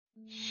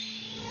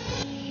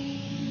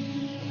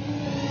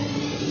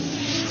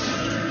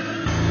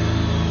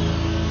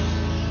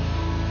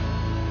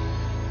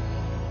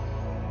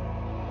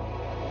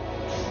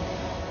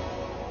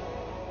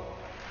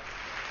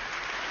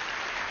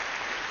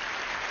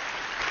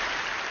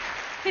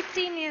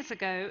Years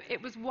ago,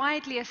 it was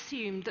widely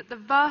assumed that the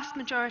vast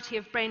majority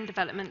of brain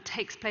development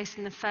takes place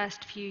in the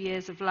first few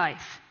years of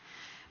life.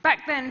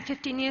 Back then,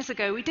 15 years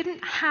ago, we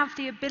didn't have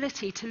the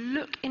ability to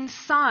look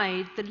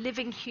inside the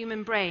living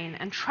human brain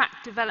and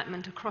track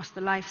development across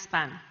the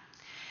lifespan.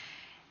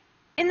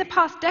 In the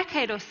past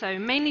decade or so,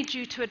 mainly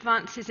due to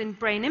advances in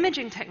brain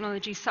imaging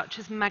technology such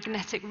as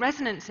magnetic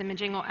resonance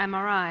imaging or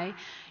MRI,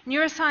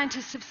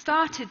 neuroscientists have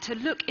started to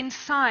look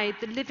inside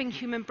the living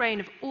human brain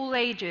of all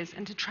ages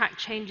and to track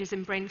changes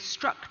in brain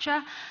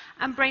structure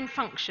and brain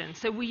function.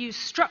 So we use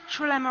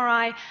structural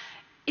MRI,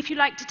 if you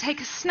like, to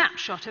take a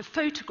snapshot, a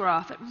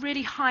photograph at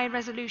really high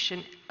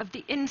resolution of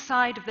the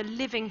inside of the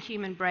living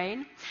human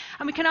brain.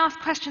 And we can ask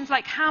questions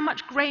like, how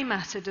much grey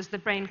matter does the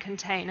brain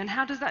contain, and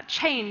how does that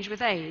change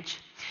with age?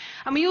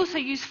 And we also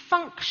use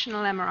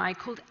functional MRI,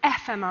 called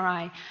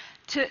fMRI,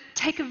 to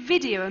take a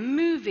video, a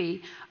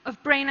movie,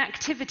 of brain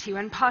activity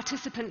when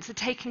participants are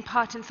taking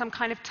part in some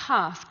kind of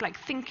task, like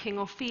thinking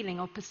or feeling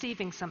or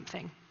perceiving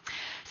something.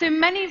 So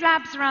many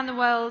labs around the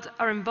world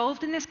are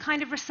involved in this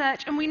kind of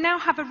research, and we now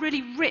have a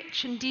really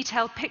rich and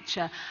detailed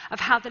picture of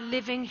how the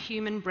living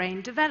human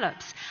brain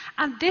develops.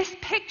 And this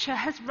picture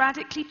has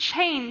radically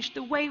changed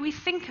the way we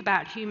think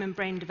about human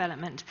brain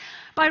development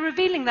by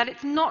revealing that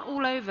it's not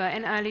all over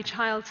in early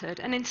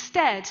childhood, and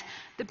instead,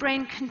 the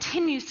brain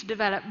continues to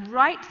develop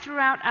right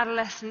throughout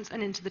adolescence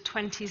and into the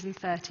 20s and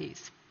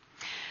 30s.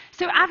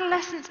 So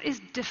adolescence is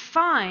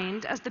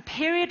defined as the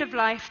period of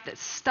life that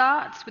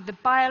starts with the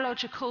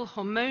biological,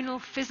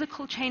 hormonal,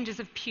 physical changes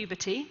of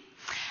puberty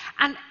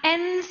and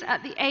ends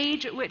at the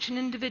age at which an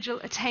individual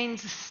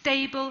attains a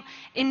stable,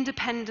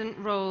 independent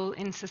role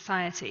in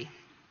society.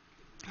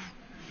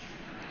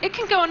 It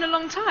can go on a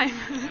long time.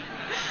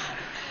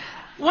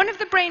 One of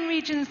the brain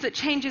regions that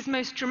changes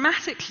most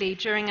dramatically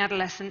during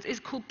adolescence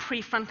is called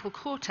prefrontal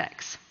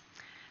cortex.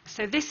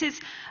 So this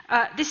is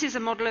a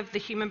model of the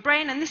human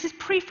brain, and this is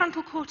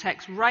prefrontal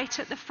cortex right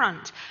at the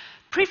front.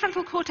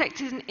 Prefrontal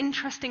cortex is an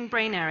interesting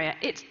brain area.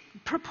 It's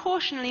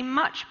proportionally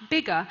much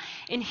bigger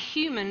in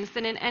humans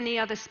than in any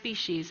other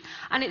species,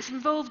 and it's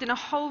involved in a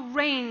whole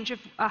range of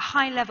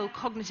high-level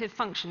cognitive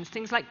functions,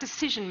 things like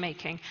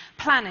decision-making,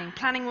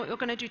 planning what you're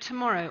going to do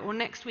tomorrow or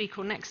next week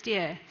or next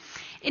year,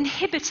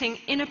 inhibiting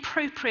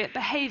inappropriate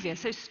behavior,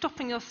 so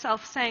stopping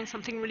yourself saying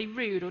something really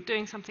rude or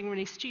doing something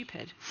really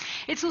stupid.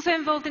 It's also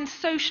involved in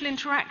social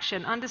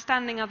interaction,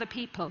 understanding other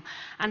people,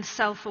 and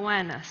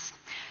self-awareness.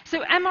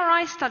 So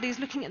MRI studies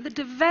looking at the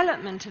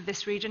development of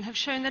this region have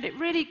shown that it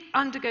really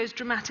undergoes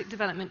dramatic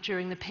development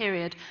during the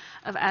period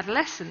of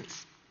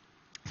adolescence.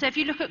 So if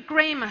you look at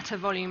grey matter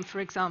volume, for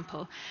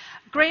example,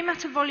 grey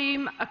matter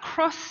volume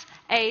across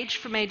age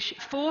from age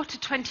 4 to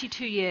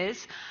 22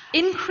 years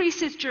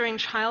increases during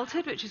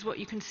childhood, which is what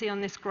you can see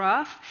on this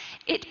graph.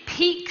 It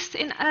peaks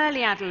in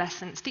early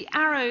adolescence. The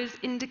arrows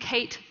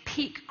indicate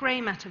peak grey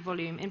matter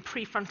volume in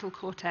prefrontal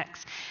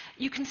cortex.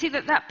 You can see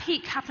that that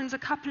peak happens a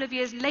couple of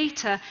years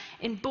later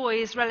in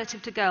boys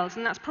relative to girls,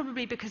 and that's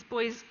probably because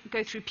boys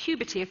go through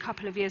puberty a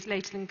couple of years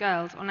later than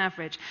girls on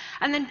average.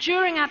 And then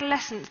during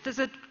adolescence, there's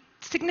a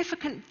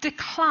significant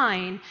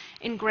decline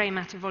in grey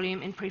matter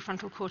volume in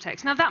prefrontal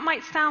cortex. Now that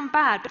might sound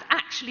bad, but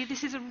actually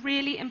this is a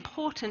really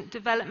important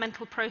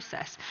developmental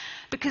process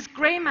because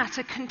grey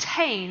matter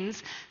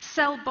contains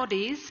cell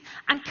bodies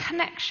and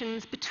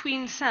connections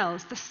between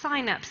cells, the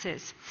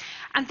synapses.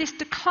 And this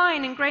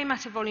decline in grey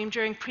matter volume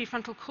during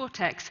prefrontal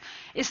cortex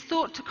is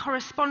thought to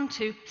correspond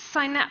to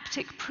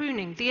synaptic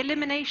pruning, the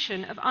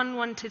elimination of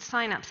unwanted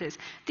synapses.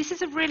 This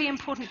is a really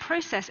important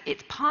process.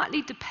 It's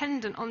partly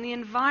dependent on the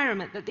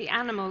environment that the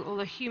animal or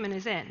the human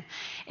is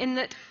in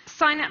that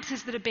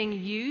synapses that are being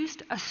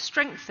used are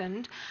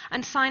strengthened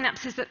and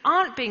synapses that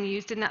aren't being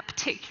used in that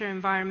particular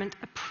environment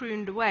are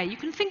pruned away. You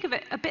can think of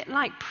it a bit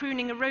like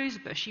pruning a rose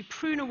bush. You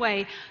prune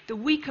away the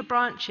weaker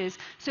branches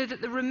so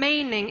that the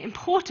remaining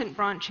important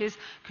branches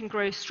can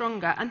grow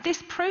stronger. And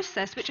this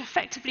process, which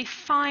effectively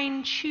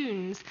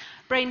fine-tunes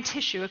brain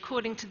tissue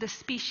according to the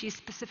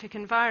species-specific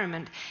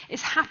environment,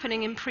 is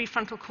happening in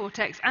prefrontal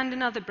cortex and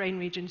in other brain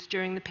regions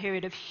during the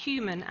period of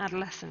human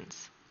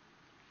adolescence.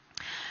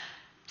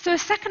 So a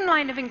second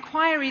line of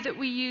inquiry that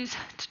we use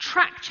to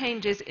track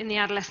changes in the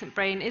adolescent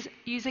brain is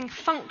using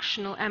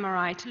functional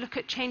MRI to look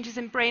at changes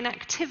in brain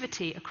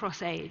activity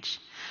across age.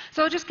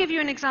 So I'll just give you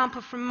an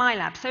example from my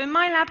lab. So in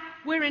my lab,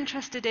 we're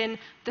interested in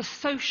the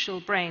social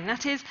brain.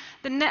 That is,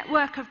 the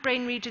network of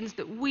brain regions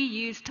that we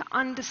use to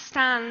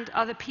understand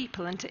other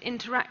people and to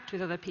interact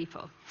with other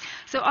people.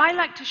 So I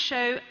like to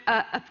show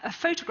a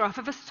photograph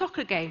of a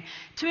soccer game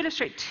to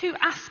illustrate two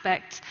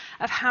aspects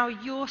of how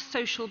your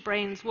social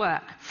brains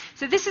work.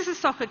 So this is a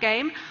soccer soccer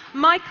game.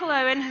 Michael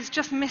Owen has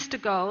just missed a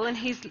goal and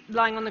he's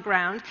lying on the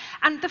ground.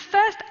 And the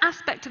first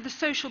aspect of the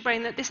social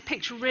brain that this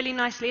picture really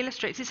nicely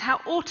illustrates is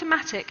how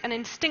automatic and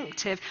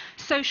instinctive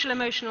social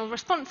emotional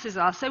responses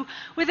are. So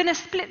within a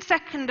split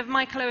second of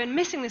Michael Owen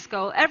missing this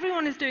goal,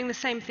 everyone is doing the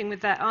same thing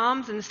with their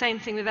arms and the same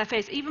thing with their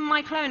face. Even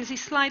Michael Owen, as he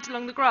slides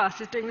along the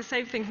grass, is doing the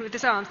same thing with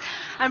his arms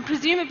and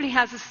presumably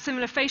has a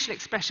similar facial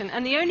expression.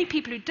 And the only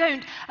people who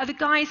don't are the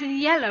guys in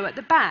yellow at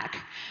the back.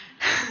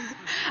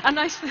 And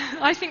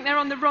I think they're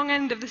on the wrong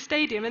end of the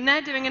stadium, and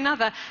they're doing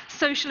another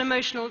social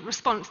emotional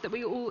response that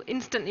we all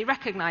instantly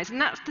recognize.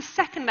 And that's the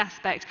second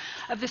aspect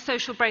of the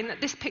social brain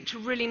that this picture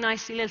really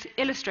nicely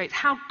illustrates,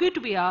 how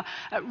good we are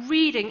at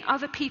reading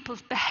other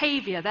people's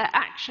behavior, their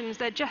actions,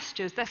 their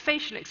gestures, their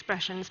facial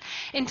expressions,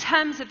 in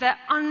terms of their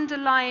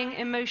underlying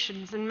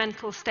emotions and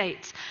mental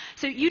states.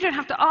 So you don't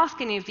have to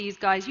ask any of these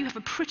guys, you have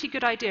a pretty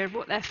good idea of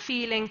what they're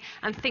feeling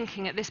and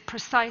thinking at this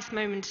precise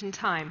moment in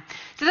time.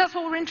 So that's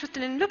what we're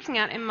interested in looking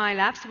at in my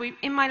lab. So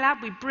in my lab,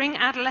 we bring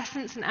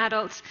adolescents and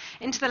adults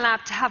into the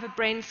lab to have a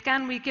brain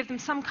scan. We give them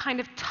some kind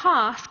of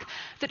task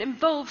that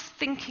involves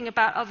thinking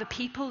about other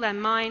people, their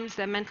minds,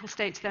 their mental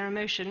states, their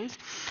emotions.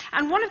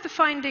 And one of the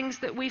findings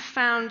that we've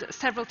found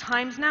several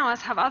times now,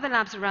 as have other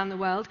labs around the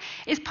world,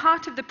 is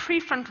part of the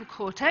prefrontal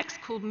cortex,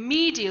 called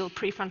medial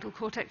prefrontal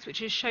cortex,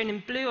 which is shown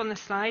in blue on the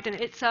slide. And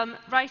it's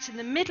right in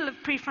the middle of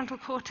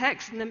prefrontal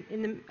cortex, in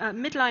the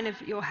midline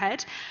of your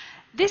head.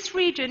 This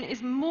region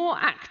is more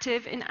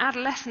active in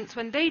adolescents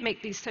when they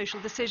make these social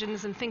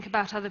decisions and think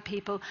about other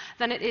people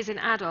than it is in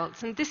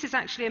adults. And this is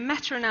actually a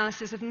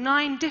meta-analysis of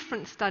 9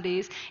 different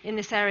studies in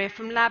this area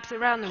from labs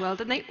around the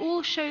world, and they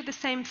all show the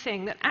same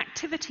thing, that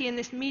activity in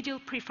this medial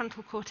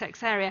prefrontal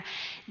cortex area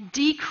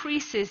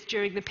decreases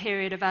during the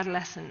period of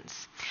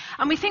adolescence.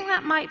 And we think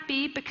that might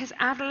be because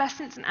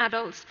adolescents and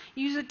adults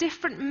use a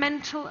different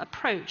mental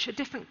approach, a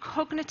different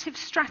cognitive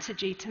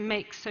strategy to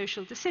make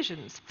social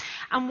decisions.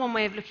 And one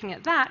way of looking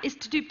at that is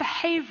to do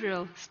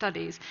behavioral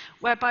studies,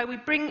 whereby we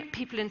bring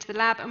people into the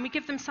lab and we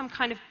give them some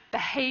kind of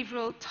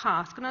behavioral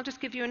task. And I'll just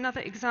give you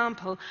another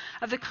example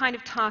of the kind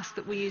of task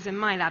that we use in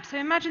my lab. So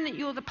imagine that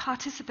you're the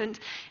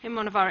participant in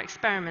one of our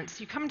experiments.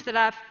 You come into the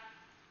lab,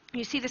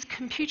 you see this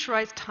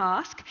computerized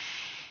task.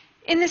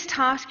 In this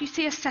task, you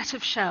see a set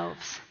of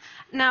shelves.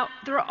 Now,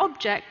 there are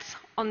objects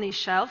on these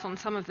shelves, on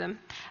some of them,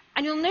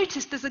 and you'll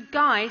notice there's a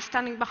guy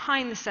standing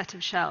behind the set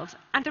of shelves,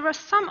 and there are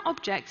some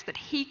objects that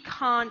he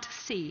can't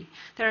see.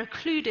 They're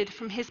occluded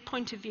from his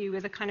point of view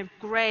with a kind of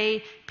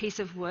grey piece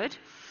of wood.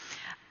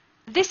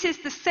 This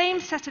is the same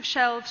set of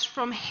shelves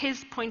from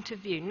his point of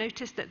view.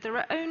 Notice that there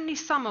are only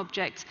some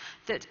objects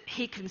that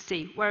he can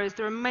see, whereas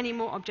there are many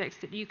more objects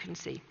that you can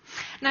see.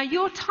 Now,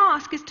 your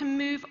task is to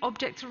move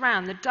objects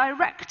around. The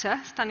director,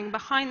 standing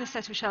behind the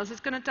set of shelves,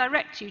 is going to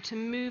direct you to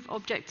move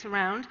objects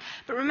around.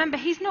 But remember,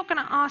 he's not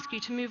going to ask you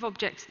to move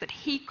objects that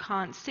he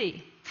can't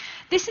see.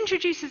 This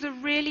introduces a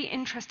really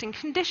interesting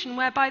condition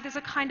whereby there's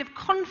a kind of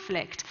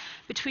conflict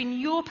between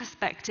your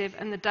perspective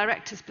and the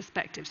director's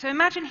perspective. So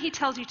imagine he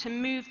tells you to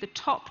move the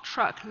top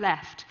truck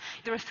left.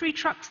 There are 3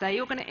 trucks there.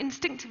 You're going to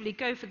instinctively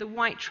go for the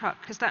white truck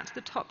because that's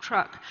the top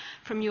truck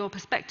from your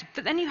perspective.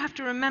 But then you have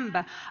to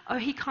remember, oh,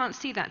 he can't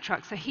see that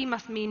truck, so he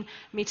must mean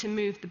me to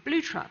move the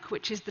blue truck,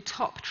 which is the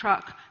top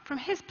truck from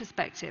his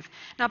perspective.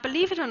 Now,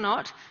 believe it or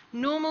not,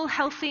 normal,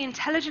 healthy,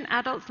 intelligent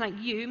adults like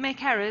you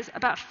make errors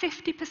about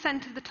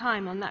 50% of the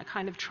time on that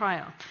kind of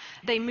trial.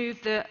 They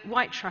move the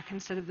white truck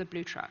instead of the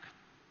blue truck.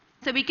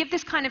 So we give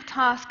this kind of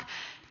task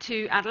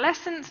to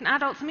adolescents and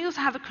adults, and we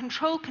also have a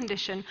control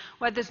condition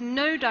where there's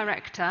no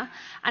director,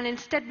 and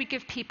instead we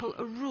give people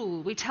a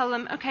rule. We tell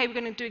them, okay, we're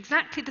going to do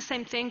exactly the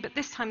same thing, but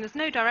this time there's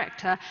no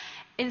director.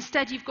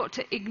 Instead, you've got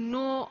to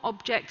ignore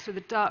objects with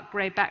a dark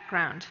grey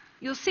background.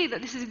 You'll see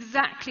that this is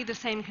exactly the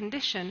same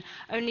condition,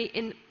 only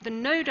in the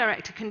no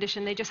director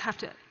condition, they just have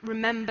to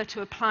remember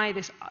to apply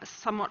this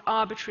somewhat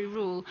arbitrary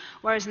rule,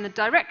 whereas in the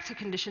director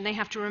condition, they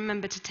have to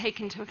remember to take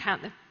into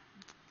account the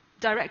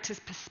director's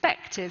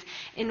perspective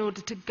in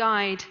order to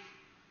guide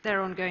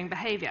their ongoing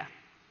behavior.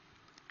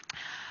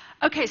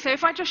 Okay, so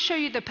if I just show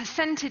you the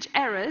percentage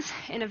errors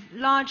in a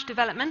large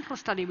developmental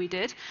study we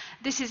did,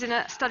 this is in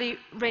a study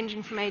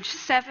ranging from age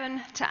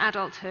 7 to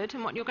adulthood,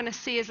 and what you're going to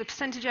see is the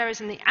percentage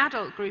errors in the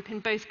adult group in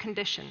both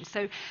conditions.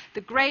 So the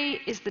grey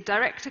is the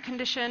director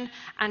condition,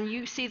 and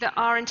you see that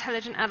our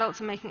intelligent adults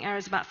are making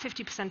errors about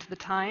 50% of the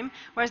time,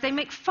 whereas they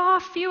make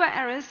far fewer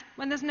errors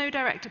when there's no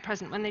director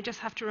present, when they just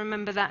have to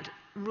remember that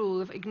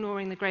rule of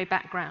ignoring the grey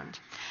background.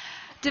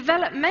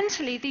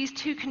 Developmentally, these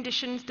 2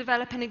 conditions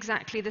develop in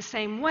exactly the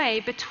same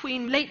way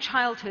between late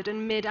childhood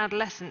and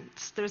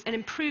mid-adolescence. There is an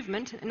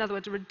improvement, in other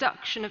words, a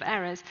reduction of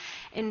errors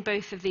in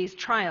both of these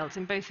trials,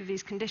 in both of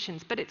these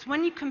conditions. But it's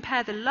when you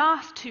compare the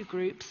last 2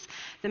 groups,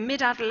 the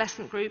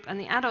mid-adolescent group and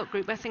the adult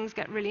group, where things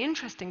get really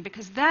interesting,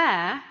 because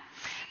there,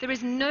 there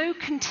is no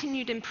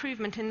continued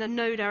improvement in the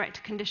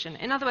no-directed condition.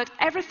 In other words,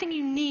 everything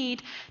you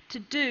need to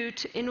do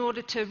in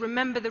order to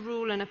remember the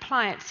rule and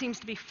apply it seems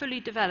to be fully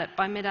developed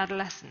by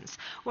mid-adolescence.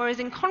 Whereas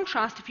in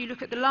contrast, if you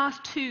look at the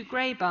last two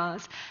grey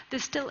bars,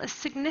 there's still a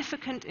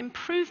significant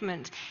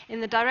improvement in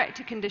the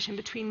directed condition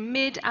between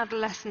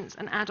mid-adolescence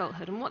and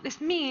adulthood. And what this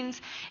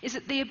means is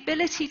that the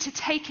ability to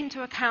take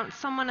into account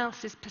someone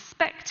else's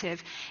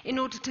perspective in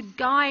order to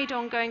guide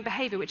ongoing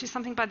behavior, which is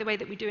something, by the way,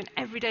 that we do in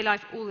everyday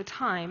life all the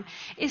time,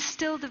 is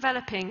still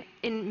developing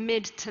in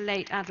mid to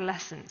late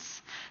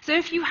adolescence. So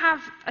if you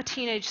have a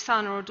teenage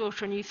son or a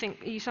daughter and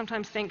you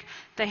sometimes think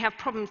they have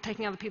problems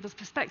taking other people's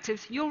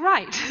perspectives, you're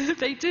right,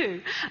 they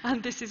do,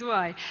 and this is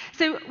why.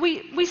 So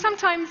we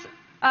sometimes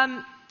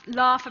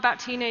laugh about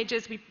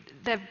teenagers.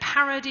 They're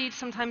parodied,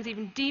 sometimes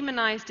even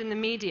demonized in the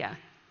media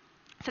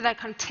for their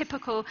kind of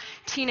typical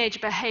teenage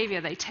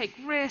behavior. They take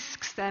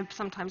risks, they're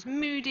sometimes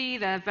moody,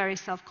 they're very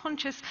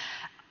self-conscious.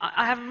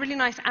 I have a really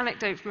nice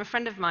anecdote from a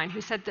friend of mine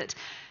who said that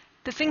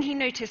the thing he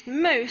noticed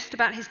most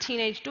about his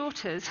teenage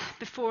daughters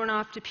before and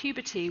after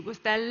puberty was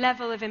their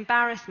level of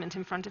embarrassment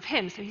in front of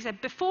him. So he said,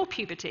 before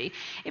puberty,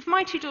 if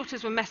my two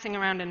daughters were messing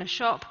around in a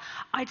shop,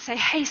 I'd say,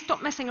 hey,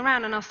 stop messing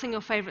around and I'll sing your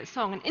favorite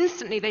song. And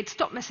instantly they'd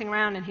stop messing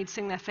around and he'd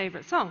sing their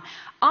favorite song.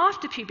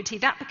 After puberty,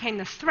 that became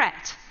the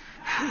threat.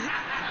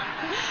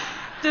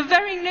 The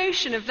very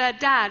notion of their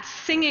dad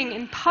singing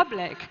in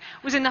public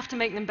was enough to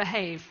make them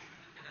behave.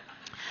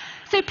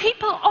 So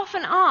people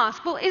often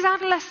ask, well, is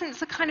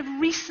adolescence a kind of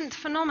recent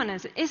phenomenon?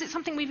 Is it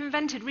something we've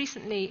invented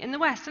recently in the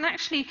West? And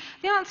actually,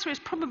 the answer is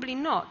probably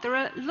not. There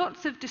are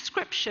lots of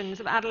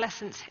descriptions of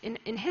adolescence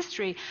in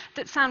history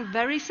that sound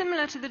very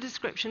similar to the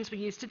descriptions we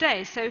use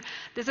today. So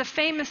there's a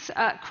famous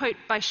quote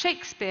by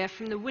Shakespeare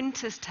from The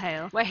Winter's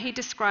Tale, where he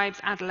describes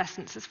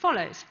adolescence as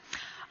follows.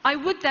 I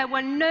would there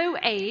were no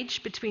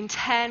age between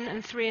 10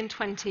 and 3 and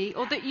 20,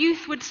 or that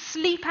youth would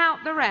sleep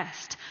out the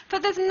rest. For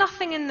there's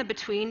nothing in the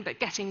between but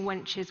getting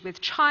wenches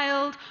with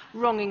child,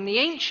 wronging the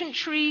ancient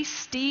tree,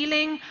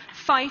 stealing,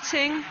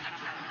 fighting.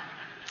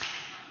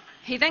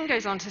 He then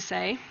goes on to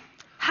say,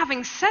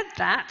 having said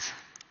that,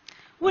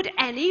 would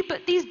any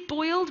but these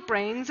boiled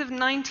brains of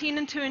 19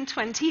 and 2 and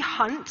 20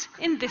 hunt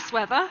in this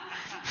weather?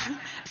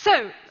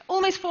 So,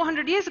 almost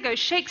 400 years ago,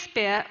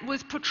 Shakespeare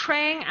was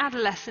portraying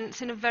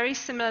adolescents in a very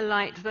similar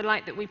light to the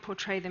light that we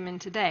portray them in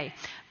today.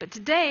 But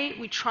today,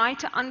 we try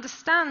to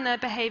understand their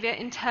behavior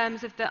in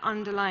terms of the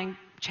underlying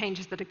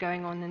changes that are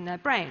going on in their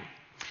brain.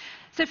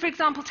 So, for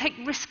example, take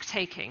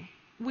risk-taking.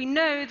 We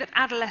know that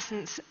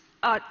adolescents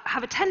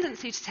have a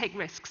tendency to take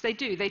risks. They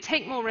do. They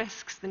take more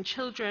risks than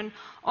children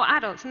or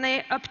adults, and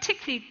they are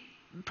particularly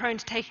prone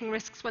to taking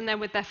risks when they're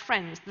with their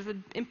friends. There's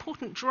an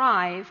important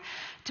drive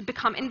to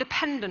become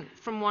independent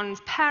from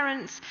one's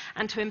parents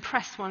and to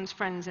impress one's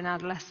friends in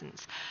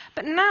adolescence.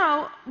 But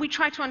now we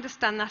try to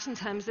understand that in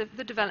terms of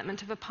the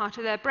development of a part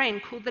of their brain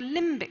called the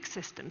limbic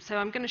system. So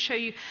I'm going to show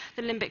you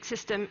the limbic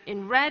system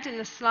in red in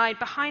the slide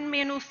behind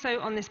me and also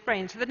on this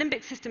brain. So the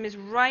limbic system is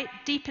right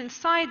deep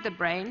inside the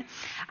brain,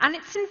 and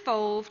it's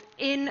involved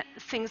in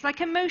things like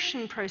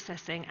emotion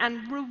processing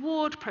and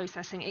reward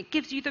processing. It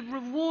gives you the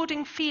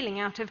rewarding feeling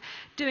out of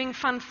doing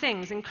fun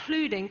things,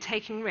 including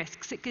taking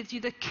risks. It gives you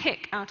the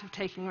kick out of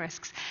taking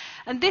risks.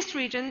 And this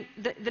region,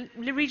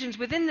 the regions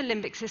within the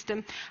limbic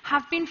system,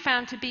 have been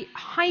found to be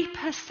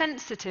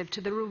hypersensitive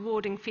to the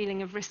rewarding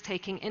feeling of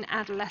risk-taking in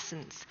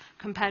adolescents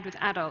compared with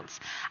adults.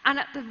 And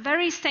at the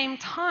very same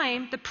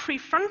time, the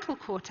prefrontal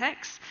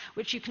cortex,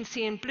 which you can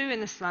see in blue in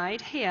the slide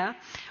here,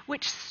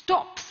 which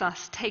stops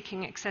us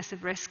taking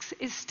excessive risks,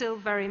 is still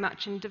very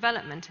much in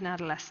development in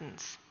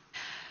adolescence.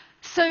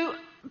 So,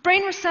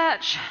 brain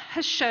research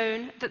has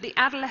shown that the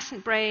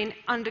adolescent brain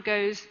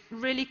undergoes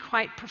really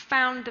quite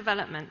profound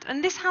development,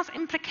 and this has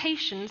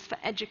implications for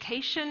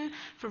education,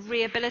 for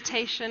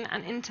rehabilitation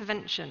and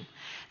intervention.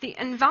 The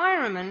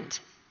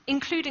environment,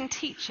 including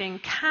teaching,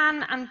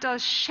 can and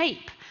does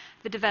shape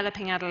the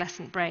developing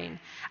adolescent brain.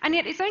 And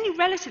yet it's only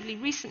relatively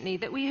recently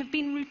that we have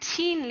been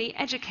routinely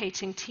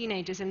educating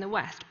teenagers in the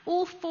West.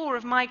 All four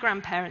of my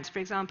grandparents, for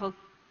example,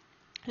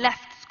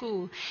 left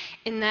school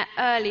in their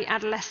early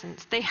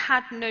adolescence. They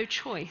had no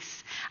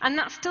choice. And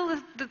that's still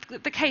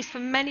the case for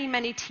many,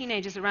 many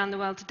teenagers around the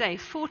world today.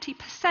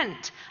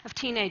 40% of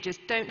teenagers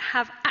don't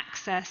have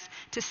access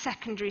to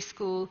secondary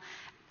school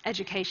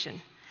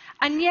education.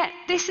 And yet,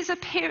 this is a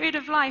period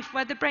of life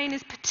where the brain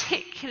is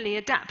particularly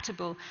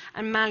adaptable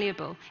and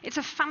malleable. It's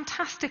a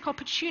fantastic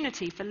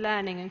opportunity for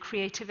learning and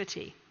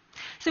creativity.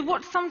 So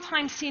what's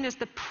sometimes seen as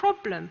the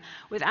problem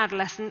with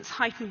adolescence,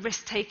 heightened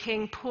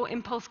risk-taking, poor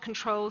impulse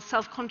control,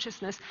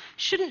 self-consciousness,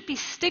 shouldn't be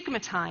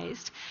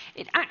stigmatized.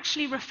 It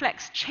actually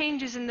reflects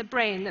changes in the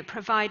brain that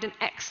provide an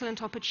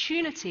excellent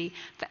opportunity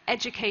for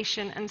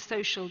education and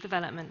social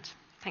development.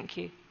 Thank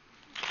you.